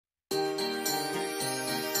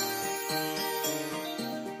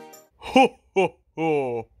Ho ho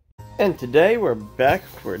ho! And today we're back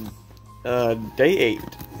for day 8.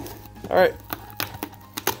 Alright.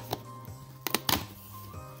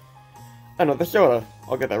 Another soda.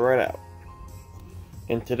 I'll get that right out.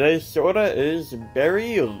 And today's soda is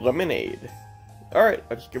berry lemonade. Alright,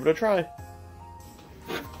 let's give it a try.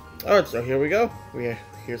 Alright, so here we go.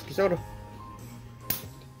 Here's the soda.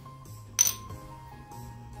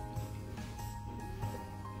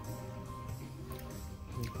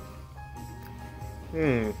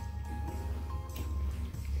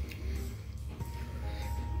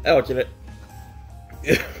 Ouch, in it.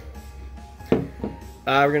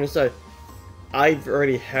 We're gonna say, I've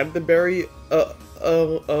already had the berry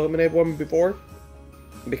lemonade one before,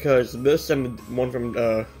 because this and the one from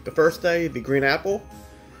the first day, the green apple,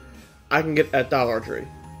 I can get at Dollar Tree.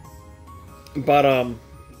 But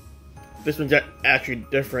this one's actually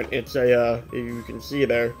different. It's a if you can see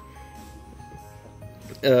there.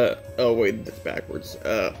 Oh wait, that's backwards.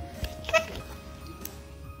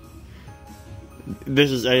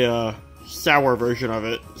 This is a sour version of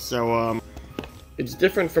it, so it's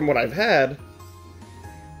different from what I've had,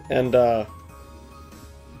 and gotta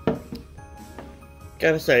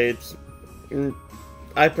say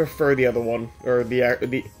I prefer the other one, or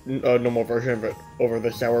the normal version of it over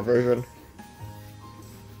the sour version,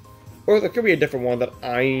 or there could be a different one that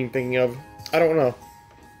I'm thinking of. I don't know.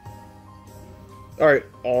 Alright,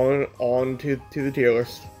 on to the tier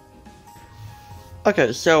list.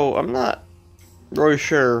 Okay, so I'm not really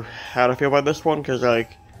sure how to feel about this one, because,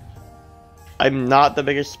 like, I'm not the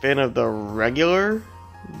biggest fan of the regular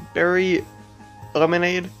berry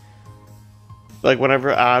lemonade. Like,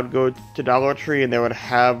 whenever I would go to Dollar Tree and they would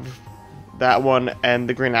have that one and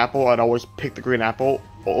the green apple, I'd always pick the green apple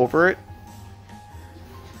over it.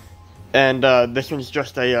 And this one's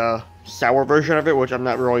just a sour version of it, which I'm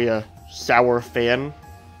not really a sour fan.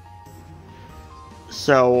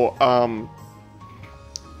 So,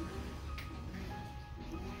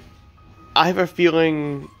 I have a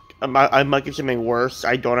feeling I might get something worse.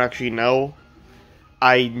 I don't actually know.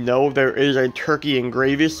 I know there is a turkey and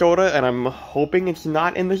gravy soda, and I'm hoping it's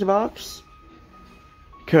not in this box,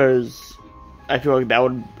 because I feel like that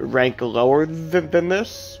would rank lower than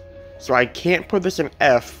this. So I can't put this in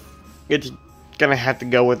F. It's gonna have to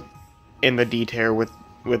go in the D tier with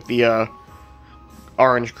the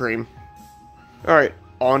orange cream. Alright,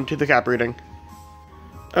 on to the cap reading.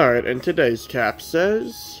 Alright, and today's cap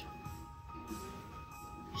says,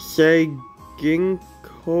 say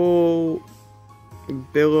ginkgo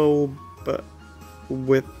biloba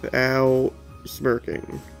without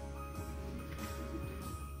smirking.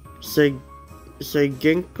 Say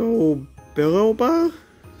ginkgo biloba?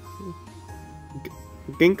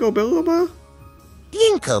 Ginkgo biloba?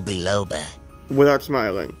 Ginkgo biloba. Without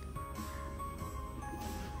smiling.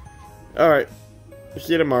 Alright.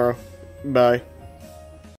 See you tomorrow. Bye.